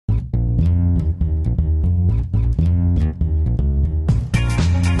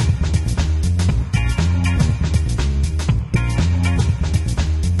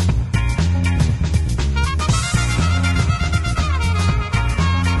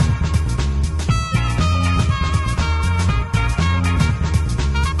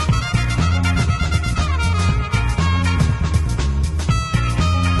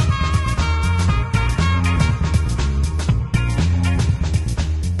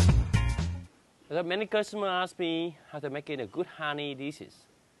Many customers ask me how to make a good honey dishes,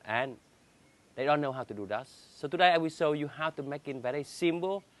 and they don't know how to do that. So today I will show you how to make very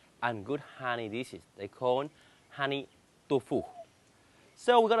simple and good honey dishes. They call honey tofu.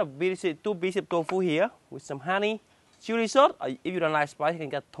 So we got two pieces of tofu here with some honey, chili sauce. Or if you don't like spice, you can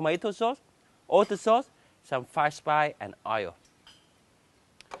get tomato sauce, oyster sauce, some fresh spice, and oil.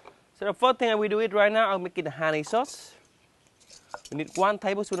 So the first thing I will do it right now, I'll make the honey sauce. We need 1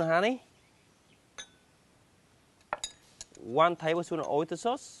 tablespoon of honey, 1 tablespoon of oyster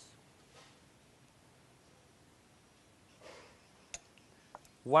sauce,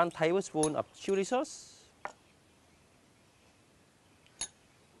 1 tablespoon of chili sauce,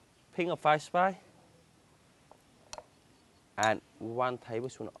 pinch of fresh spice, and 1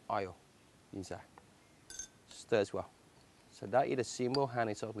 tablespoon of oil inside. Stir as well. So that is the simple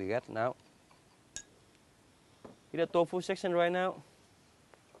honey sauce we get now. In the tofu section right now,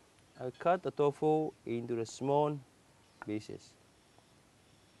 I'll cut the tofu into the small pieces.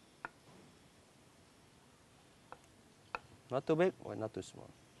 Not too big, but not too small.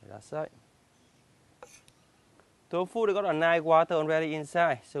 That's right. Tofu they got a nice water already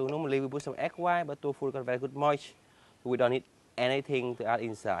inside, so normally we put some egg white, but tofu got very good moisture. We don't need anything to add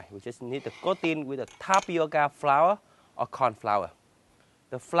inside. We just need the coating with the tapioca flour or corn flour.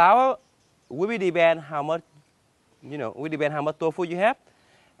 The flour will depend how much, how much tofu you have,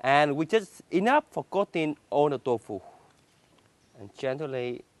 and we just enough for coating all the tofu, and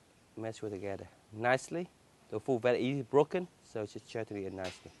gently mash it together nicely. Tofu very easy broken, so just gently and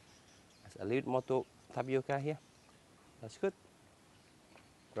nicely. There's a little more tapioca here. That's good.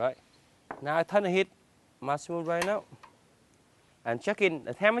 Right. Now I turn the heat maximum right now. And check in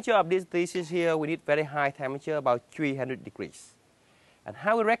the temperature of these dishes here. We need very high temperature, about 300 degrees. And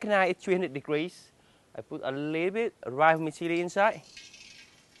how we recognize it's 300 degrees? I put a little bit rice chili inside.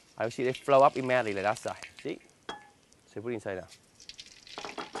 I will see it flow up immediately like that side. See? So put it inside now.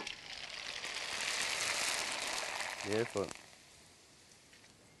 Beautiful.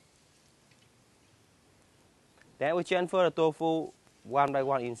 Then we transfer the tofu one by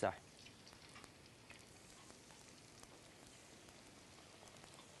one inside.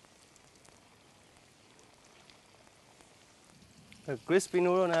 The crispy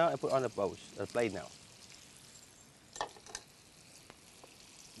noodle now I put on the plate now.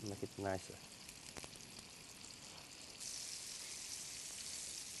 Make it nicer.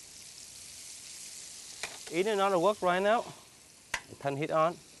 In another work right now, I turn heat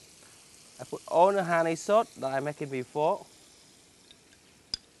on. I put all the honey sauce that I made before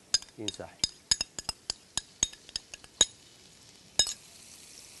inside.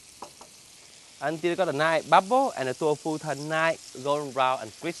 Until it got a nice bubble and the tofu turn nice golden brown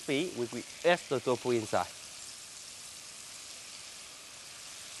and crispy, we add the tofu inside.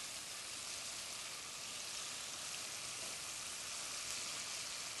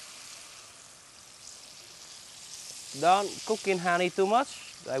 Don't cook in honey too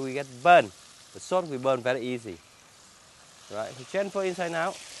much, that we get burned. The sauce will burn very easy. Right, so transfer inside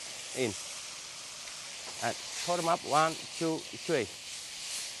now, in. And hold them up, 1, 2, 3.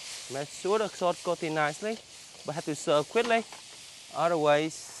 Make sure the sauce coating nicely, but have to serve quickly,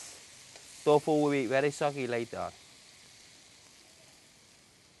 otherwise tofu will be very soggy later on.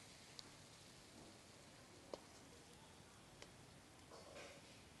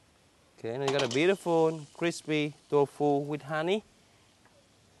 Okay, now you got a beautiful crispy tofu with honey.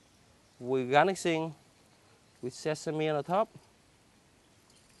 We're garnishing with sesame on the top.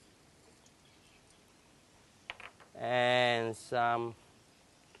 And some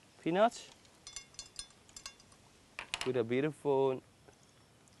peanuts with a beautiful,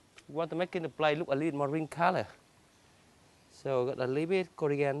 we want to make the plate look a little more green color. So got a little bit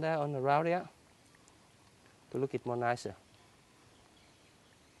coriander on the around there to look it more nicer.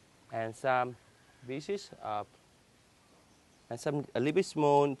 And some pieces of, and a little bit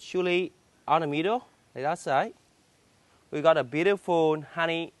small chili on the middle, like that side. We got a beautiful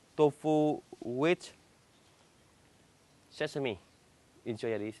honey tofu with sesame. Enjoy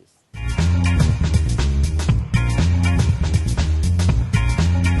your dishes.